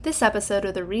This episode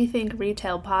of the Rethink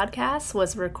Retail podcast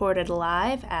was recorded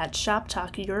live at Shop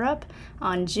Talk Europe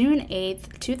on June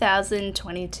 8th,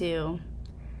 2022.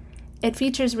 It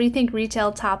features Rethink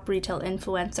Retail top retail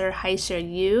influencer Haisha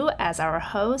Yu as our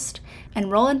host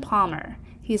and Roland Palmer.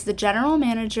 He's the general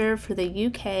manager for the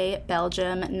UK,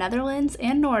 Belgium, Netherlands,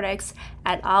 and Nordics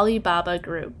at Alibaba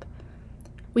Group.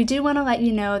 We do want to let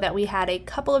you know that we had a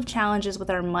couple of challenges with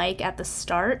our mic at the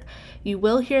start. You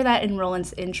will hear that in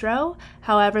Roland's intro.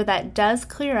 However, that does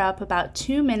clear up about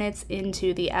 2 minutes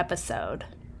into the episode.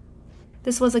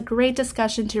 This was a great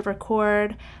discussion to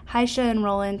record. Haisha and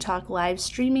Roland talk live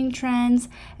streaming trends,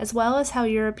 as well as how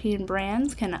European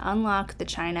brands can unlock the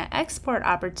China export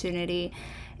opportunity.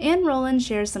 And Roland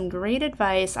shares some great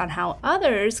advice on how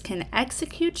others can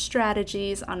execute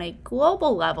strategies on a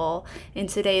global level in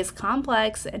today's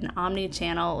complex and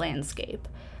omni-channel landscape.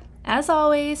 As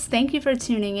always, thank you for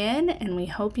tuning in, and we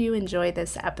hope you enjoy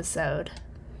this episode.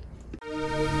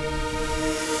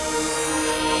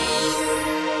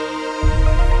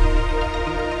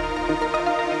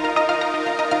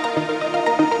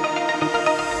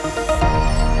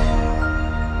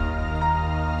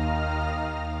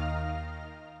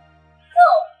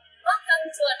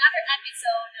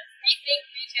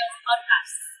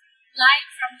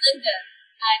 Live from London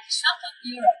at Shop Talk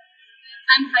Europe.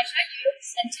 I'm Haisha Yu,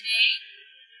 and today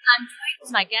I'm joined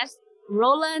with my guest,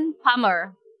 Roland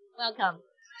Palmer. Welcome.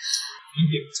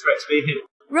 Thank you. It's great to be here.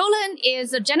 Roland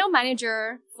is a general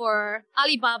manager for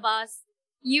Alibaba's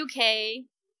UK,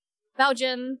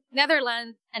 Belgium,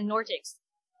 Netherlands, and Nordics.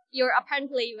 You're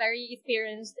apparently very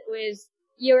experienced with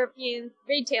European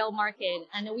retail market,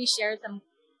 and we share some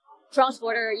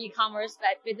cross-border e-commerce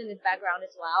business background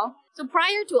as well. So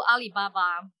prior to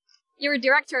Alibaba, you were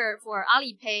director for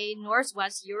Alipay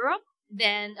Northwest Europe,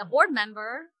 then a board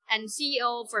member and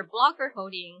CEO for Blocker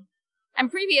Holding,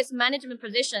 and previous management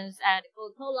positions at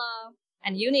Coca-Cola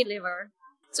and Unilever.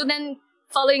 So then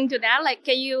following to that,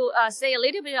 can you say a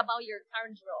little bit about your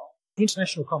current role?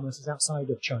 International commerce is outside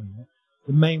of China.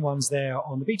 The main ones there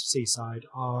on the B2C side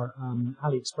are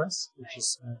AliExpress, which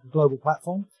is a global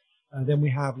platform. Then we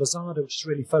have Lazada, which is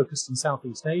really focused in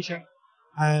Southeast Asia.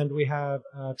 And we have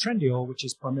Trendyol, which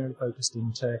is primarily focused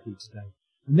in Turkey today.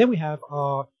 And then we have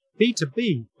our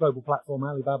B2B global platform,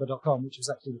 Alibaba.com, which was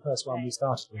actually the first one we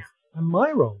started with. And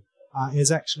my role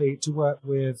is actually to work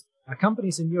with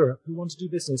companies in Europe who want to do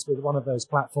business with one of those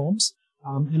platforms.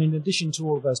 And in addition to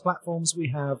all of those platforms,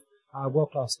 we have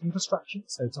world-class infrastructure.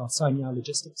 So it's our Sanyao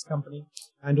Logistics company,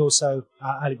 and also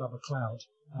Alibaba Cloud,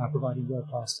 providing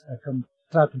world-class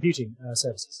cloud computing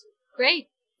services. Great.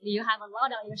 You have a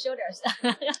lot on your shoulders.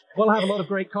 Well, I have a lot of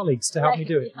great colleagues to help me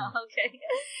do it. Yeah, okay.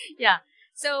 Yeah.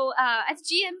 So as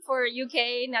GM for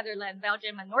UK, Netherlands,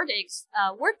 Belgium, and Nordics,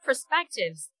 what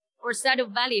perspectives or set of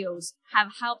values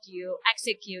have helped you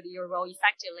execute your role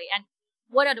effectively? And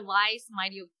what advice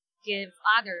might you give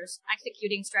others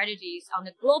executing strategies on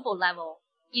a global level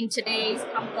in today's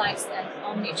complex and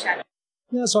omni-channel?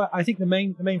 Yeah, so I think the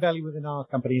main value within our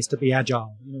company is to be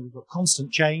agile. We've got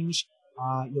constant change.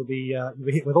 You'll be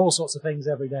hit with all sorts of things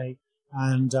every day,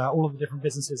 and all of the different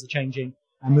businesses are changing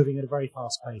and moving at a very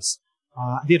fast pace.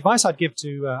 The advice I'd give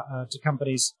to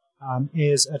companies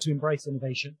is to embrace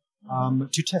innovation,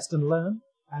 to test and learn,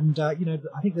 and I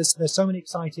think there's so many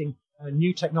exciting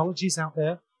new technologies out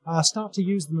there. Start to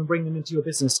use them and bring them into your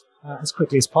business as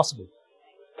quickly as possible.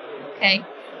 Okay.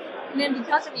 And then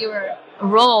because of your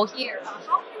role here,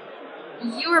 how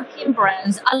can European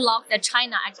brands unlock the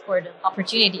China export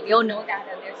opportunity? You all know that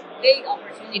there's a big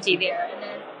opportunity there. And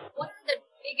then what are the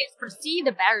biggest perceived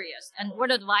barriers, and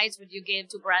what advice would you give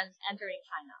to brands entering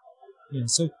China? Yeah,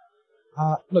 so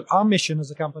look, our mission as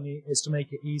a company is to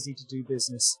make it easy to do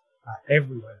business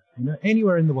everywhere,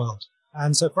 anywhere in the world.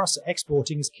 And so for us,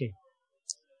 exporting is key.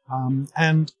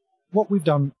 And what we've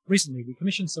done recently, we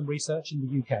commissioned some research in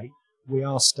the UK. We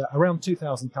asked around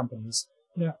 2,000 companies,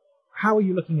 how are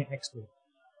you looking at export?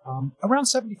 Around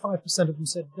 75% of them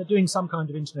said they're doing some kind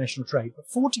of international trade, but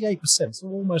 48%, so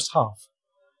almost half,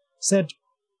 said,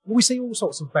 well, we see all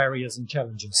sorts of barriers and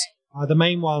challenges. The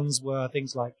main ones were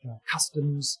things like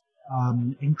customs,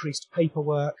 increased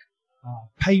paperwork,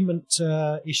 payment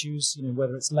issues,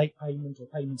 whether it's late payment or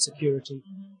payment security,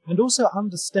 and also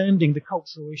understanding the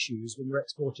cultural issues when you're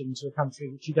exporting to a country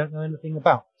which you don't know anything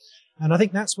about. And I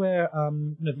think that's where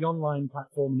the online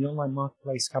platform, the online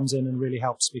marketplace comes in and really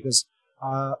helps, because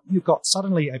you've got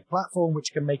suddenly a platform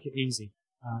which can make it easy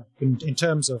in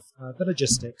terms of the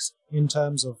logistics, in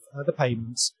terms of the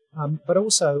payments, but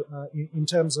also in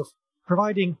terms of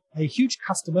providing a huge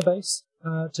customer base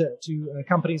to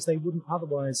companies they wouldn't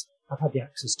otherwise have had the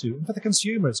access to. And for the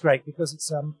consumer, it's great because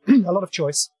it's a lot of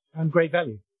choice and great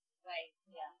value. Right.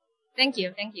 Yeah. Thank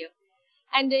you.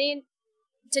 And in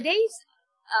today's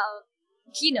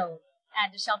keynote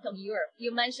at the ShopTalk Europe,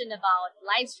 you mentioned about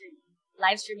live streaming.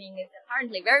 Live streaming is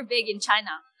apparently very big in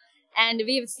China, and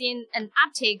we've seen an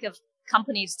uptake of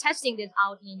companies testing this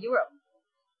out in Europe.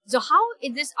 So how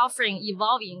is this offering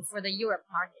evolving for the Europe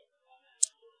market?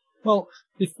 Well,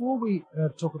 before we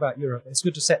talk about Europe, it's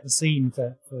good to set the scene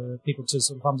for people to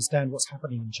sort of understand what's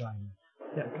happening in China.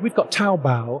 Yeah, we've got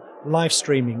Taobao live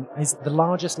streaming is the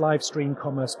largest live stream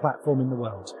commerce platform in the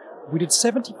world. We did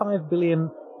 $75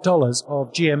 billion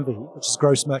of GMV, which is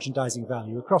gross merchandising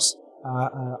value, across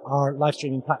our live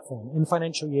streaming platform in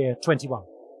financial year 21.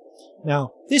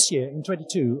 Now, this year, in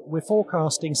 22, we're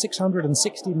forecasting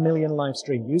 660 million live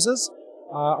stream users.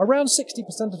 Around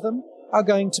 60% of them are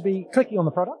going to be clicking on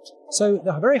the product. So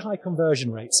there are very high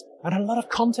conversion rates and a lot of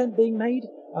content being made.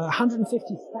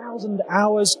 150,000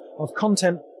 hours of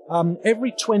content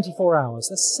every 24 hours.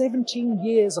 That's 17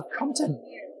 years of content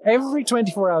every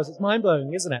 24 hours. It's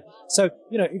mind-blowing, isn't it? So,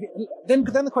 then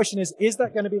the question is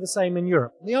that going to be the same in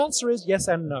Europe? The answer is yes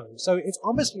and no. So it's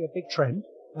obviously a big trend.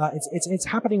 It's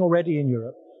happening already in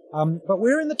Europe. But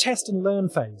we're in the test and learn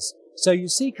phase. So you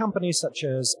see companies such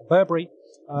as Burberry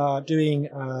doing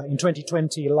in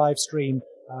 2020 a live stream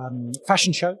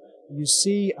fashion show. You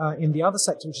see in the other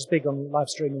sector, which is big on live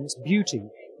streaming, it's beauty.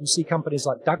 You see companies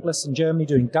like Douglas in Germany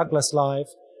doing Douglas Live.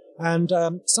 And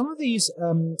some of these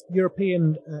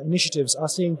European initiatives are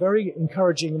seeing very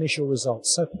encouraging initial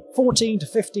results. So 14 to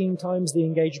 15 times the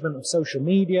engagement of social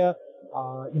media,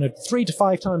 3 to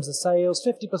 5 times the sales,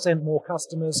 50% more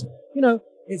customers.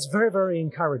 It's very, very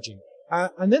encouraging.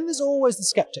 And then there's always the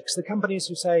skeptics, the companies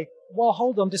who say, well,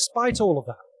 hold on, despite all of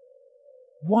that,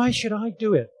 why should I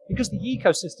do it? Because the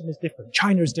ecosystem is different.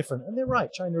 China is different. And they're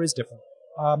right, China is different.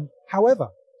 However,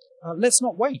 let's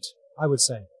not wait, I would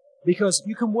say, because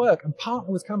you can work and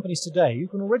partner with companies today. You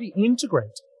can already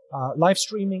integrate live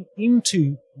streaming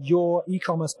into your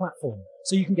e-commerce platform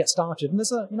so you can get started. And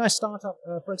there's a nice startup,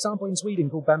 for example, in Sweden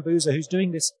called Bambuser, who's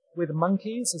doing this with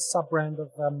Monkeys, a sub-brand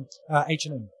of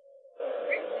H&M.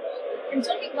 And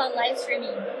talking about live streaming,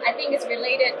 I think it's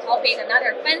related topic.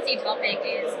 Another fancy topic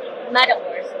is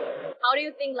metaverse. How do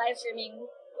you think live streaming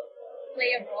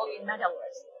play a role in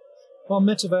metaverse? Well,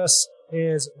 metaverse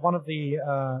is one of the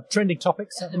trending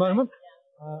topics at the moment.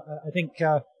 I think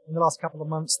in the last couple of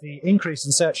months, the increase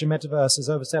in search in metaverse is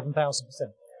over 7,000%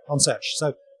 on search.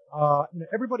 So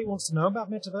everybody wants to know about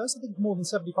metaverse. I think more than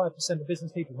 75% of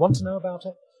business people want to know about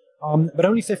it, but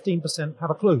only 15% have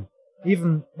a clue,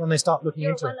 even when they start looking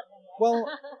into it. Well,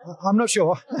 I'm not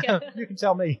sure. Okay. You can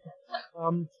tell me.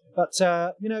 But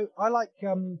I like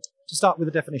to start with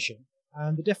a definition.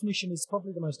 And the definition is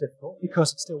probably the most difficult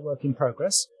because it's still work in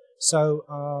progress. So,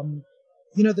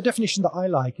 the definition that I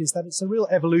like is that it's a real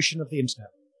evolution of the internet.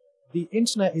 The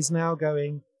internet is now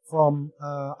going from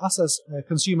us as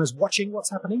consumers watching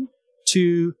what's happening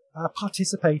to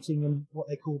participating in what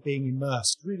they call being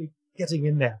immersed, really getting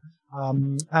in there.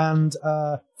 And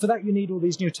for that, you need all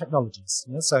these new technologies.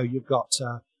 So you've got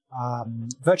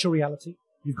virtual reality,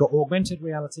 you've got augmented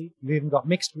reality, you've even got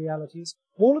mixed realities.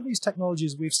 All of these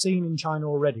technologies we've seen in China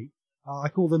already. I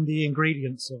call them the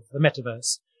ingredients of the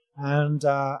metaverse. And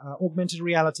augmented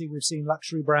reality, we've seen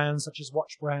luxury brands such as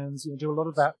watch brands do a lot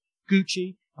of that.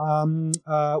 Gucci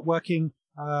working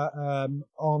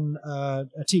on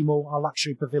Tmall, our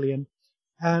luxury pavilion.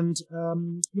 And,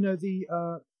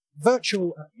 the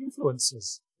virtual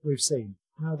influencers we've seen.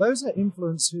 Now, those are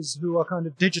influencers who are kind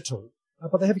of digital,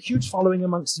 but they have a huge following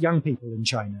amongst young people in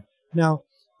China. Now,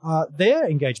 their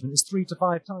engagement is 3 to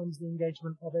 5 times the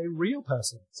engagement of a real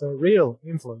person, so a real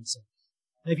influencer.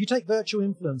 Now, if you take virtual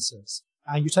influencers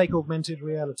and you take augmented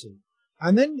reality,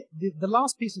 and then the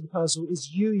last piece of the puzzle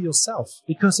is you yourself,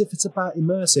 because if it's about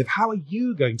immersive, how are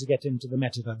you going to get into the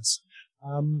metaverse?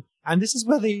 And this is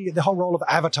where the whole role of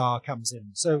avatar comes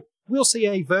in. So we'll see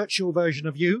a virtual version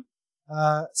of you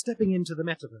stepping into the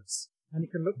metaverse, and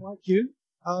it can look like you,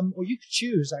 or you could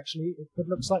choose, actually, it could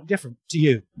look slightly different to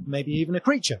you, maybe even a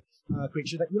creature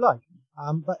that you like.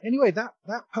 But anyway, that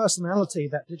personality,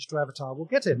 that digital avatar will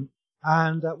get in,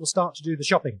 and we'll start to do the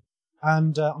shopping.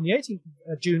 And on the 18th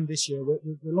of June this year, we're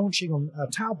launching on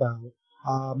Taobao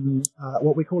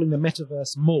what we're calling the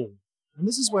Metaverse Mall. And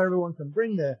this is where everyone can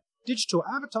bring their digital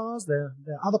avatars, their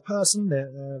other person, their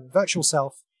virtual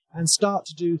self, and start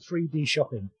to do 3D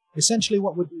shopping. Essentially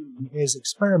what we're doing is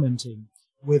experimenting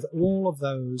with all of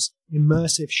those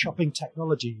immersive shopping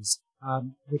technologies,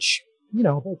 which,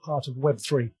 are all part of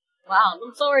Web3. Wow,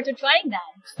 look forward to trying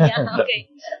that. Yeah, okay.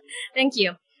 Thank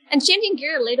you. And changing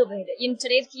gear a little bit, in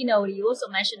today's keynote, you also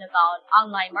mentioned about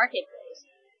online marketplace.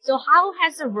 So how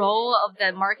has the role of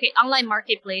the online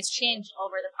marketplace changed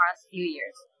over the past few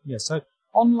years? Yeah, so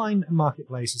online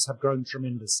marketplaces have grown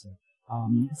tremendously.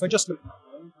 If I just look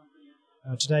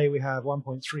today, we have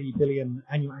 1.3 billion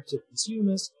annual active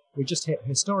consumers. We just hit a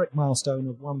historic milestone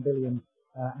of 1 billion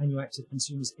annual active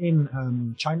consumers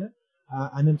in China,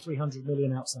 and then 300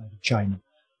 million outside of China.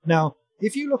 Now,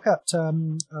 if you look at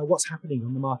what's happening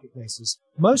on the marketplaces,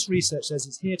 most research says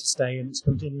it's here to stay and it's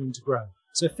continuing to grow.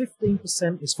 So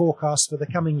 15% is forecast for the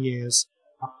coming years,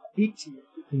 each year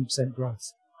 15%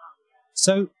 growth.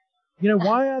 So,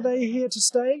 why are they here to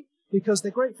stay? Because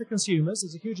they're great for consumers.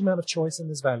 There's a huge amount of choice and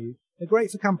there's value. They're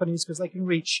great for companies because they can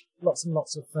reach lots and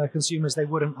lots of consumers they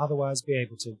wouldn't otherwise be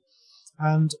able to.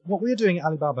 And what we're doing at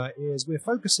Alibaba is we're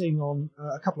focusing on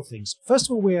a couple of things. First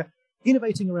of all, we're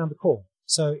innovating around the core.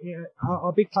 So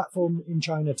our big platform in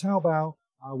China, Taobao,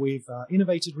 we've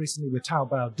innovated recently with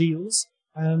Taobao Deals.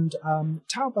 And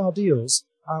Taobao Deals,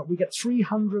 we get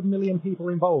 300 million people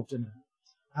involved in them.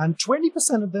 And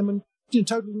 20% of them are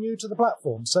totally new to the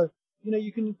platform. So,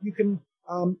 you can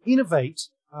innovate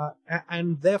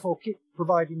and therefore keep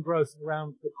providing growth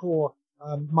around the core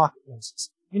marketplaces.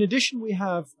 In addition, we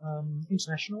have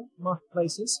international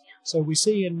marketplaces. So we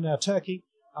see in Turkey,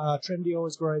 Trendyol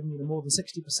is growing more than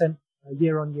 60%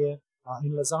 year on year.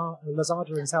 In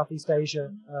Lazada in Southeast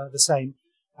Asia, the same.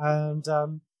 And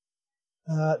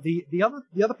the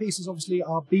other pieces obviously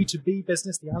are B2B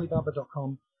business, the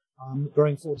Alibaba.com,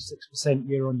 growing 46%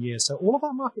 year on year. So all of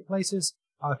our marketplaces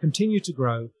continue to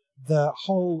grow. The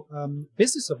whole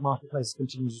business of marketplaces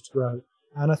continues to grow.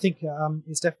 And I think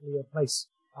it's definitely a place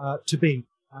to be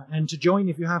and to join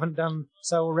if you haven't done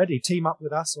so already. Team up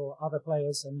with us or other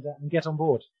players and get on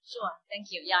board. Sure. Thank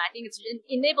you. Yeah, I think it's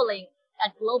enabling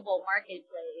a global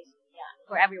marketplace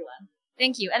for everyone.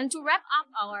 Thank you. And to wrap up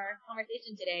our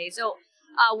conversation today, so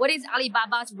what is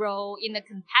Alibaba's role in the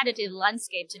competitive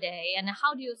landscape today, and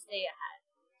how do you stay ahead?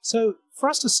 So for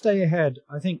us to stay ahead,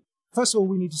 I think, first of all,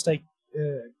 we need to stay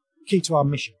key to our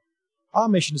mission. Our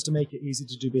mission is to make it easy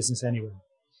to do business anywhere.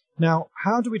 Now,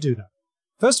 how do we do that?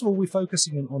 First of all, we're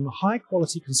focusing on a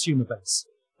high-quality consumer base.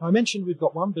 I mentioned we've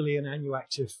got 1 billion annual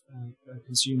active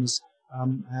consumers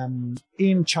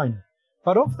in China.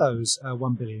 But of those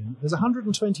 1 billion, there's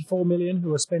 124 million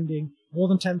who are spending more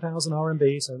than 10,000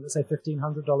 RMB, so let's say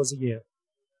 $1,500 a year.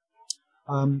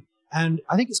 And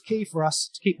I think it's key for us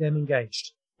to keep them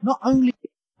engaged. Not only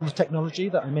the technology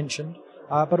that I mentioned,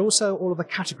 but also all of the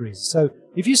categories. So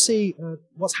if you see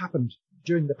what's happened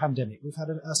during the pandemic, we've had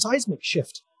a seismic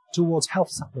shift towards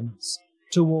health supplements,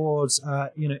 towards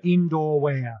indoor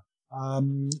wear.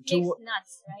 Mixed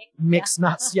nuts, right? Mixed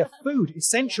nuts, food,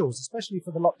 essentials, especially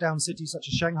for the lockdown cities such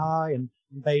as Shanghai and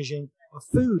Beijing.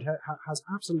 Food has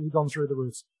absolutely gone through the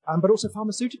roof, but also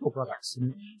pharmaceutical products.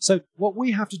 So what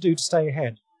we have to do to stay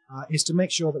ahead is to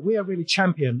make sure that we are really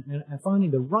champion and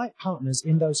finding the right partners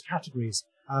in those categories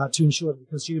to ensure that the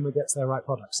consumer gets their right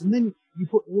products. And then you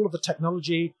put all of the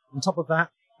technology on top of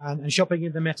that and shopping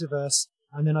in the metaverse.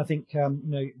 And then I think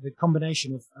the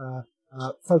combination of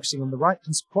focusing on the right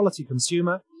quality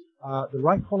consumer, the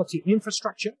right quality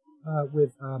infrastructure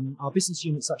with our business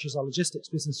units such as our logistics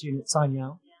business unit,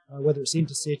 Cainiao, whether it's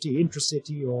intercity,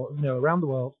 intracity, or around the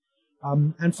world.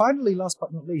 And finally, last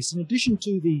but not least, in addition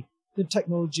to the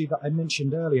technology that I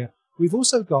mentioned earlier, we've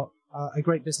also got a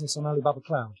great business on Alibaba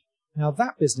Cloud. Now,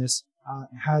 that business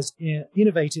has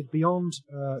innovated beyond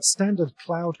standard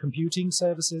cloud computing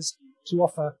services to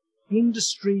offer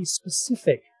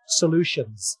industry-specific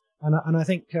solutions. And I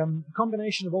think the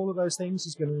combination of all of those things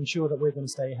is going to ensure that we're going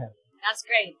to stay ahead. That's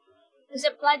great. It's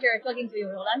a pleasure talking to you,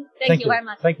 Roland. Thank you very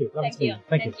much. Thank you. Thank you.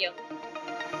 Thank you.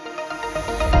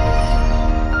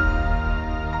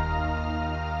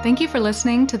 Thank you for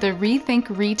listening to the Rethink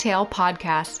Retail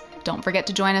podcast. Don't forget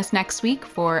to join us next week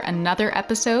for another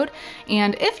episode.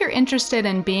 And if you're interested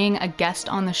in being a guest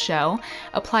on the show,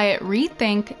 apply at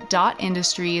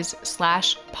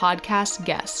rethink.industries/podcast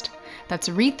guest. That's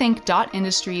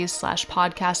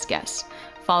rethink.industries/podcast guest.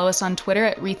 Follow us on Twitter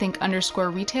at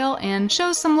rethink_retail and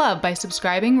show some love by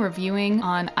subscribing, reviewing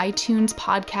on iTunes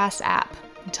podcast app.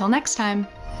 Until next time.